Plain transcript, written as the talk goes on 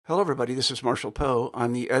Hello, everybody. This is Marshall Poe.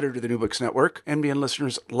 I'm the editor of the New Books Network. NBN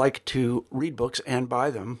listeners like to read books and buy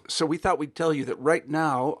them. So we thought we'd tell you that right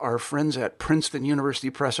now, our friends at Princeton University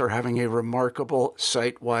Press are having a remarkable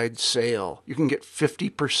site-wide sale. You can get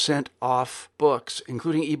 50% off books,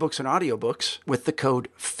 including ebooks and audiobooks, with the code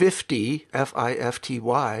 50,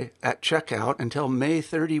 F-I-F-T-Y, at checkout until May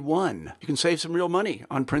 31. You can save some real money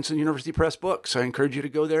on Princeton University Press books. I encourage you to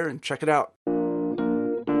go there and check it out.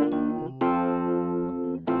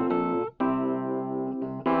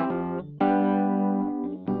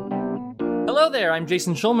 Hello there, I'm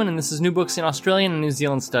Jason Schulman, and this is New Books in Australian and New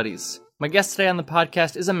Zealand Studies. My guest today on the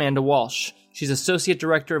podcast is Amanda Walsh. She's Associate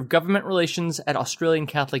Director of Government Relations at Australian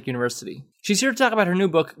Catholic University. She's here to talk about her new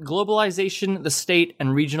book, Globalization, the State,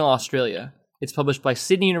 and Regional Australia. It's published by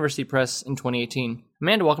Sydney University Press in 2018.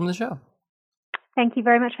 Amanda, welcome to the show. Thank you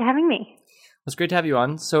very much for having me. It's great to have you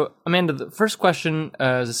on. So, Amanda, the first question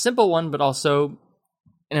is a simple one, but also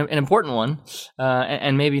an important one,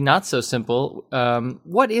 and maybe not so simple.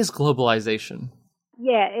 What is globalization?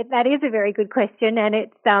 Yeah, that is a very good question, and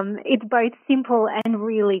it's both simple and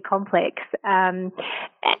really complex.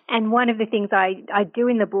 And one of the things I do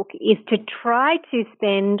in the book is to try to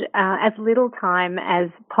spend as little time as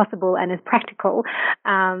possible and as practical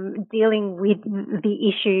dealing with the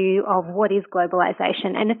issue of what is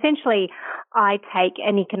globalization. And essentially, I take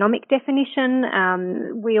an economic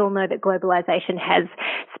definition. We all know that globalization has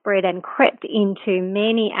spread and crept into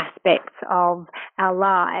many aspects of our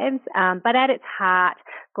lives, but at its heart,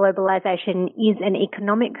 globalization is an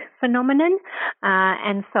economic phenomenon,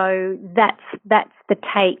 and so that's the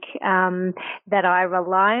take that I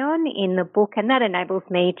rely on in the book, and that enables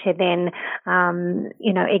me to then,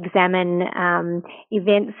 examine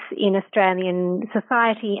events in Australian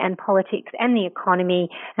society and politics and the economy,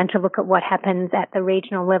 and to look at what happens at the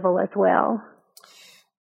regional level as well.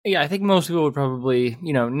 Yeah, I think most people would probably,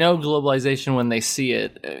 know globalization when they see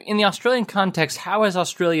it. In the Australian context, how has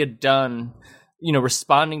Australia done,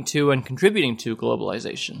 responding to and contributing to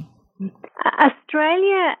globalization?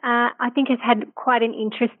 Australia, I think, has had quite an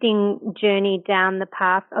interesting journey down the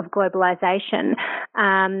path of globalization,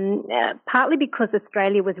 partly because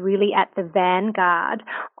Australia was really at the vanguard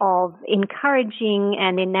of encouraging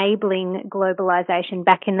and enabling globalization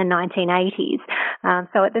back in the 1980s.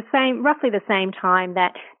 So at roughly the same time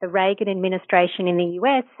that the Reagan administration in the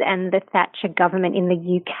US and the Thatcher government in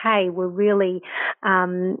the UK were really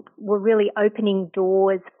opening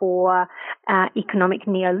doors for economic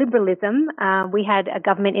neoliberalism. We had a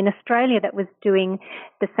government in Australia that was doing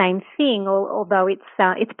the same thing, although its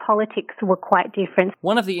politics were quite different.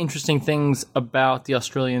 One of the interesting things about the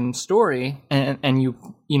Australian story, and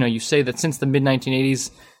you say that since the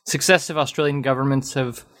mid-1980s, successive Australian governments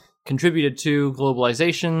have contributed to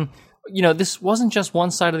globalization. This wasn't just one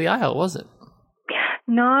side of the aisle, was it?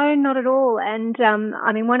 No, not at all. And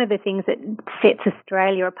one of the things that sets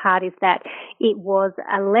Australia apart is that it was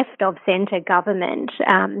a left of centre government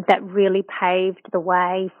that really paved the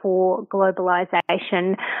way for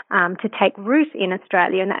globalisation to take root in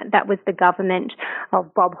Australia. And that was the government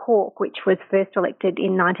of Bob Hawke, which was first elected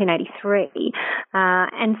in 1983.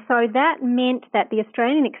 And so that meant that the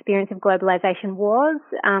Australian experience of globalisation was,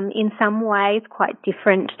 in some ways, quite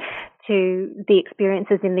different to the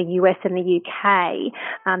experiences in the US and the UK.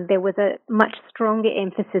 There was a much stronger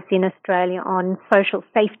emphasis in Australia on social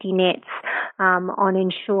safety nets, on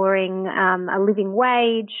ensuring a living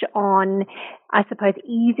wage, on, I suppose,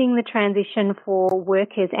 easing the transition for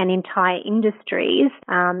workers and entire industries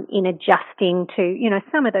in adjusting to,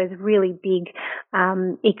 some of those really big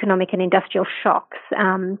economic and industrial shocks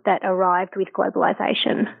that arrived with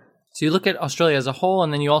globalisation. So you look at Australia as a whole,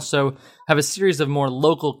 and then you also have a series of more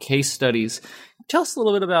local case studies. Tell us a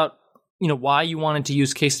little bit about, why you wanted to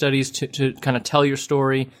use case studies to kind of tell your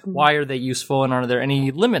story. Why are they useful, and are there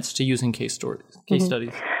any limits to using case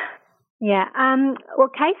studies? Yeah, well,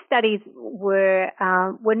 case studies were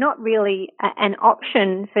not really an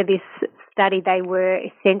option for this study. They were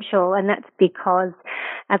essential, and that's because,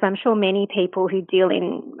 as I'm sure many people who deal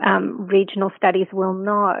in regional studies will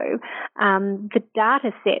know, the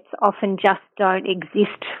data sets often just don't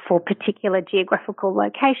exist for particular geographical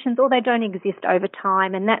locations, or they don't exist over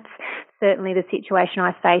time, and that's certainly the situation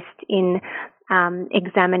I faced in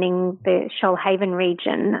examining the Shoalhaven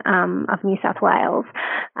region of New South Wales.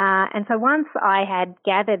 And so once I had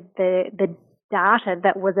gathered the data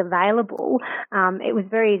that was available, it was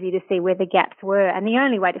very easy to see where the gaps were. And the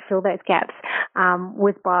only way to fill those gaps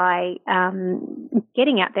was by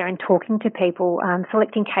getting out there and talking to people,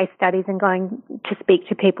 selecting case studies and going to speak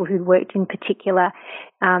to people who'd worked in particular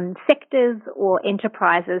sectors or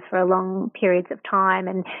enterprises for long periods of time,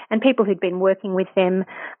 and people who'd been working with them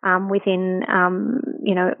within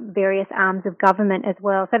various arms of government as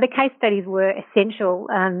well. So the case studies were essential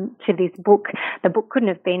to this book. The book couldn't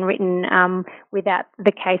have been written without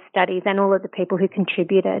the case studies and all of the people who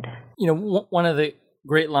contributed. One of the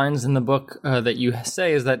great lines in the book that you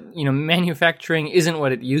say is that, manufacturing isn't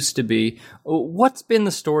what it used to be. What's been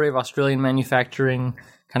the story of Australian manufacturing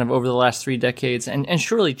kind of over the last 3 decades? And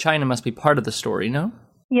surely China must be part of the story, no?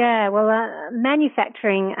 Yeah, well,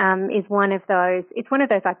 manufacturing is one of those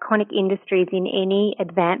iconic industries in any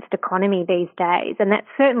advanced economy these days, and that's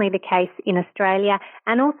certainly the case in Australia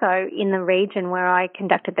and also in the region where I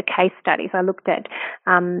conducted the case studies. I looked at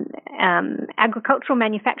agricultural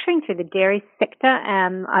manufacturing through the dairy sector.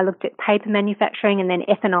 I looked at paper manufacturing and then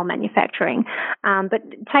ethanol manufacturing. But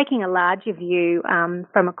taking a larger view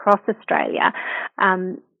from across Australia,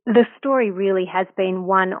 the story really has been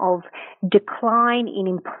one of decline in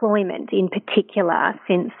employment, in particular,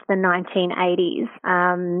 since the 1980s,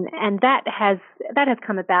 and that has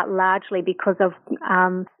come about largely because of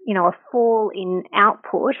a fall in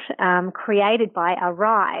output created by a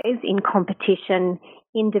rise in competition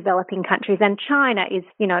in developing countries, and China is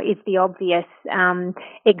the obvious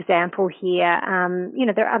example here.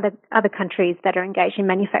 There are other countries that are engaged in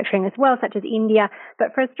manufacturing as well, such as India.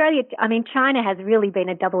 But for Australia, China has really been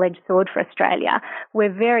a double-edged sword for Australia.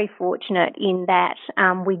 We're very fortunate in that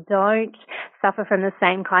we don't suffer from the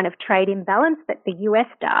same kind of trade imbalance that the US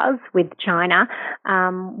does with China.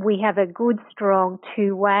 We have a good, strong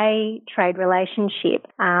two-way trade relationship.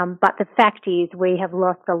 But the fact is we have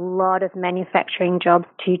lost a lot of manufacturing jobs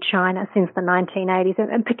to China since the 1980s,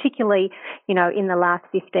 and particularly, in the last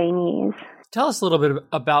 15 years. Tell us a little bit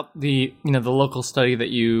about the local study that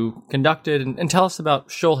you conducted, and tell us about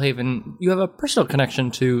Shoalhaven. You have a personal connection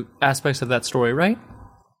to aspects of that story, right?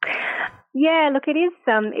 Yeah, look, it is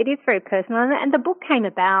very personal, and the book came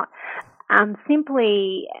about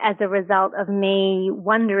simply as a result of me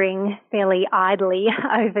wondering fairly idly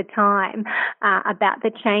over time about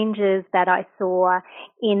the changes that I saw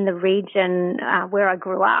in the region where I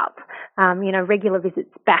grew up. Regular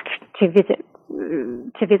visits back to visit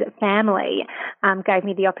family gave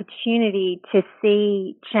me the opportunity to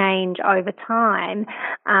see change over time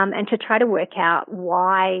and to try to work out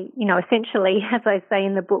why, essentially, as I say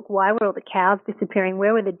in the book, why were all the cows disappearing?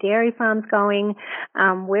 Where were the dairy farms going?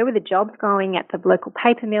 Where were the jobs going at the local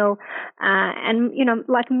paper mill? And,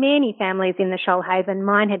 like many families in the Shoalhaven,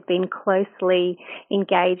 mine had been closely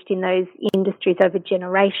engaged in those industries over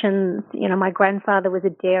generations. My grandfather was a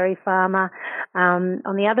dairy farmer.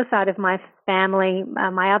 On the other side of my family,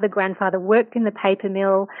 my other grandfather worked in the paper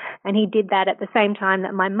mill, and he did that at the same time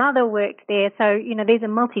that my mother worked there. So, these are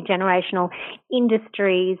multi-generational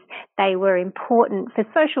industries. They were important for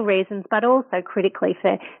social reasons, but also critically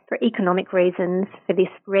for economic reasons for this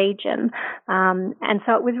region. And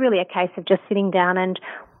so it was really a case of just sitting down and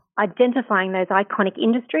identifying those iconic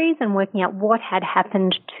industries and working out what had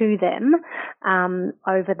happened to them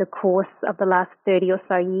over the course of the last 30 or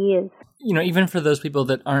so years. Even for those people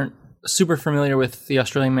that aren't super familiar with the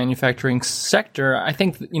Australian manufacturing sector, I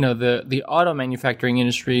think the auto manufacturing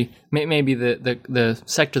industry may be the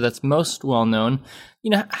sector that's most well known.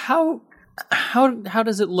 How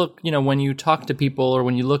does it look, when you talk to people or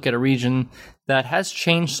when you look at a region that has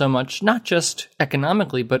changed so much, not just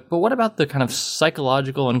economically, but what about the kind of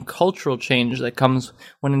psychological and cultural change that comes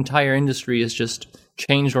when an entire industry is just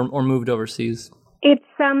changed or moved overseas? It's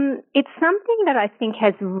something that I think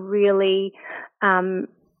has really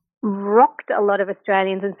rocked a lot of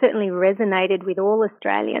Australians and certainly resonated with all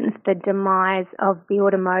Australians, the demise of the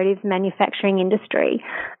automotive manufacturing industry.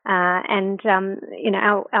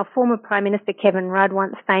 Our former Prime Minister Kevin Rudd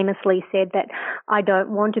once famously said that I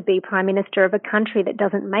don't want to be Prime Minister of a country that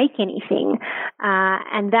doesn't make anything.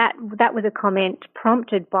 And that was a comment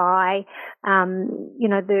prompted by,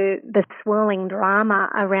 the swirling drama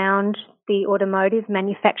around the automotive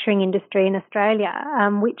manufacturing industry in Australia,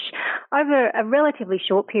 which over a relatively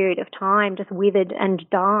short period of time just withered and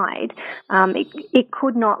died. It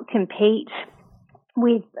could not compete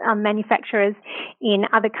with manufacturers in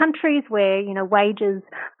other countries where, wages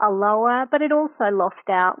are lower, but it also lost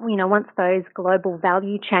out, once those global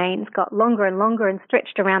value chains got longer and longer and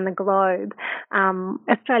stretched around the globe,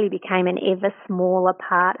 Australia became an ever smaller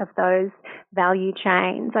part of those value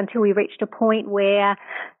chains until we reached a point where,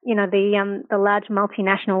 the large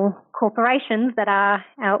multinational corporations that are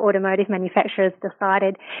our automotive manufacturers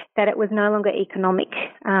decided that it was no longer economic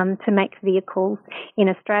to make vehicles in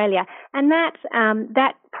Australia. And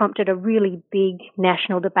that prompted a really big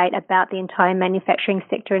national debate about the entire manufacturing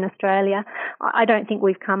sector in Australia. I don't think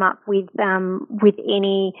we've come up with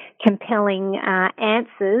any compelling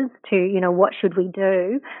answers to, what should we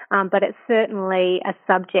do, but it's certainly a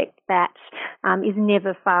subject that is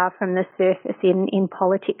never far from the surface in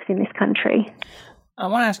politics in this country. I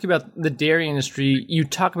want to ask you about the dairy industry. You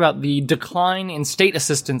talk about the decline in state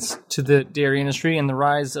assistance to the dairy industry and the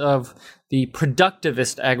rise of the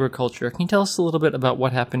productivist agriculture. Can you tell us a little bit about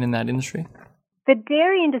what happened in that industry? The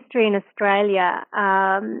dairy industry in Australia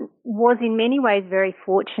was in many ways very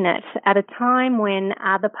fortunate at a time when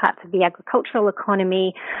other parts of the agricultural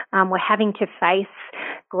economy were having to face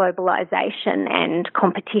globalisation and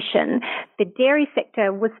competition. The dairy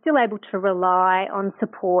sector was still able to rely on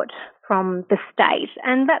support from the state,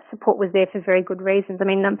 and that support was there for very good reasons. I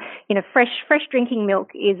mean, fresh drinking milk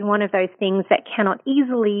is one of those things that cannot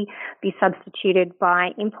easily be substituted by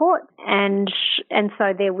import, and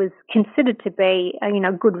so there was considered to be,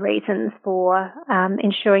 good reasons for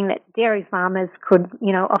ensuring that dairy farmers could,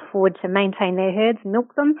 afford to maintain their herds,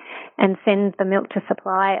 milk them, and send the milk to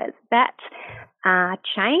suppliers. That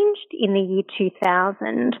changed in the year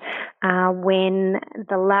 2000 when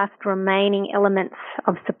the last remaining elements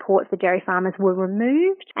of support for dairy farmers were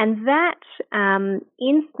removed, and that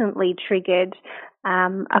instantly triggered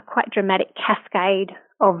a quite dramatic cascade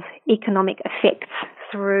of economic effects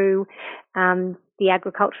through the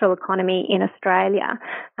agricultural economy in Australia.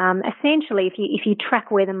 Essentially, if you track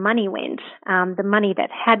where the money went, the money that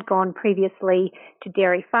had gone previously to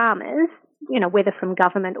dairy farmers, whether from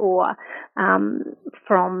government or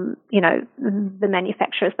from, the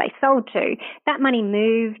manufacturers they sold to, that money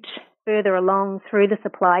moved further along through the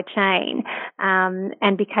supply chain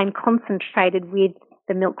and became concentrated with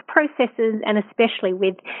the milk processors and especially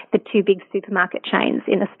with the two big supermarket chains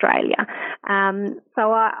in Australia.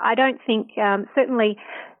 So I don't think, certainly,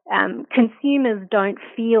 consumers don't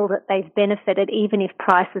feel that they've benefited even if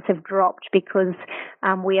prices have dropped, because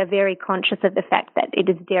we are very conscious of the fact that it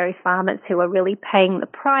is dairy farmers who are really paying the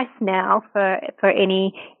price now for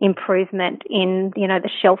any improvement in, the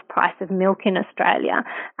shelf price of milk in Australia.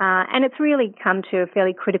 And it's really come to a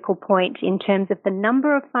fairly critical point in terms of the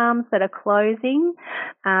number of farms that are closing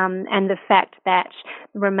and the fact that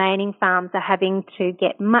remaining farms are having to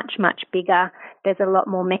get much, much bigger. There's a lot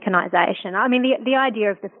more mechanisation. I mean, the idea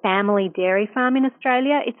of the family dairy farm in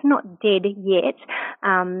Australia, it's not dead yet,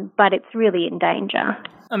 but it's really in danger.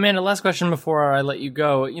 Amanda, last question before I let you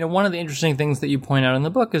go. One of the interesting things that you point out in the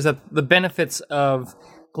book is that the benefits of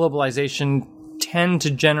globalization tend to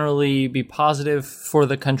generally be positive for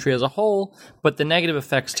the country as a whole, but the negative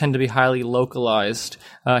effects tend to be highly localized,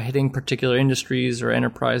 hitting particular industries or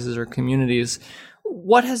enterprises or communities.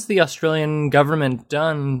 What has the Australian government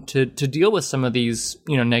done to deal with some of these,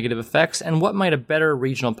 negative effects, and what might a better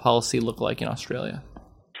regional policy look like in Australia?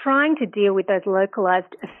 Trying to deal with those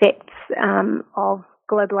localised effects of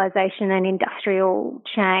globalisation and industrial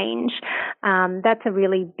change, that's a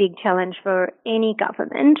really big challenge for any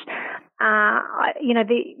government.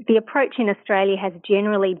 The approach in Australia has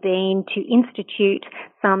generally been to institute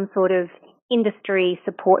some sort of industry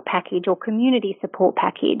support package or community support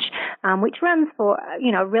package, which runs for,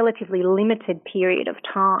 a relatively limited period of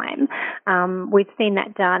time. We've seen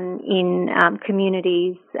that done in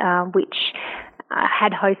communities which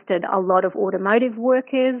had hosted a lot of automotive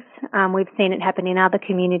workers. We've seen it happen in other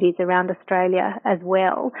communities around Australia as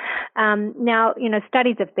well. Now,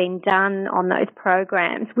 studies have been done on those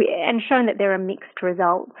programs and shown that there are mixed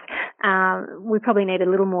results. We probably need a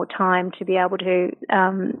little more time to be able to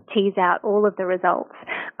tease out all of the results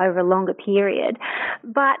over a longer period.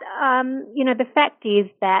 But, the fact is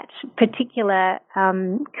that particular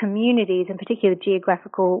communities and particular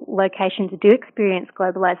geographical locations do experience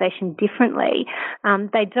globalisation differently.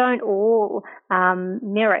 They don't all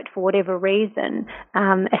merit, for whatever reason,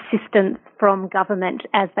 assistance from government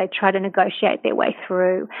as they try to negotiate their way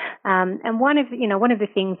through. And one of the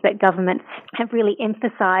things that governments have really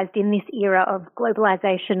emphasised in this era of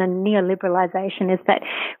globalisation and neoliberalisation is that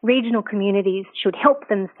regional communities should help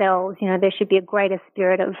themselves. There should be a greater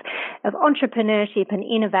spirit of entrepreneurship and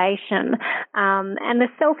innovation. And the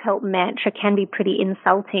self-help mantra can be pretty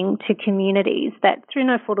insulting to communities that, through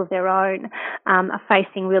no fault of their own, are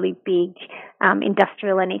facing really big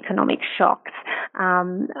industrial and economic shocks.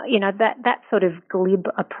 That sort of glib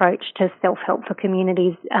approach to self-help for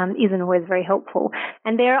communities isn't always very helpful.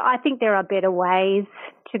 And I think there are better ways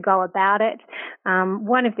to go about it.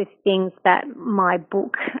 One of the things that my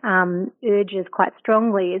book urges quite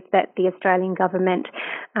strongly is that the Australian government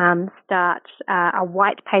start a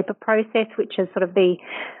white paper process, which is sort of the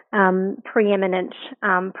preeminent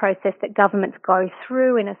process that governments go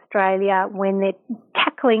through in Australia when they're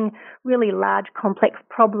tackling really large, complex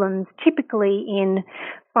problems, typically in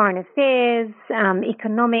foreign affairs,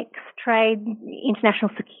 economics, trade, international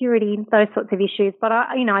security, those sorts of issues. But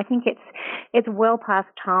I think it's well past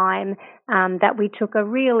time that we took a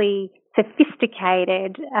really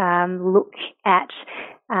sophisticated look at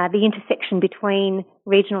the intersection between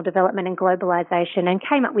regional development and globalisation and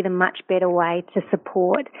came up with a much better way to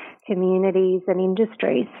support communities and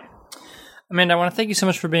industries. Amanda, I want to thank you so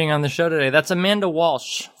much for being on the show today. That's Amanda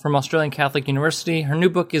Walsh from Australian Catholic University. Her new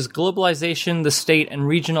book is Globalization, the State and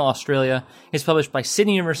Regional Australia. It's published by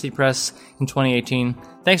Sydney University Press in 2018.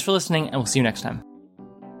 Thanks for listening, and we'll see you next time.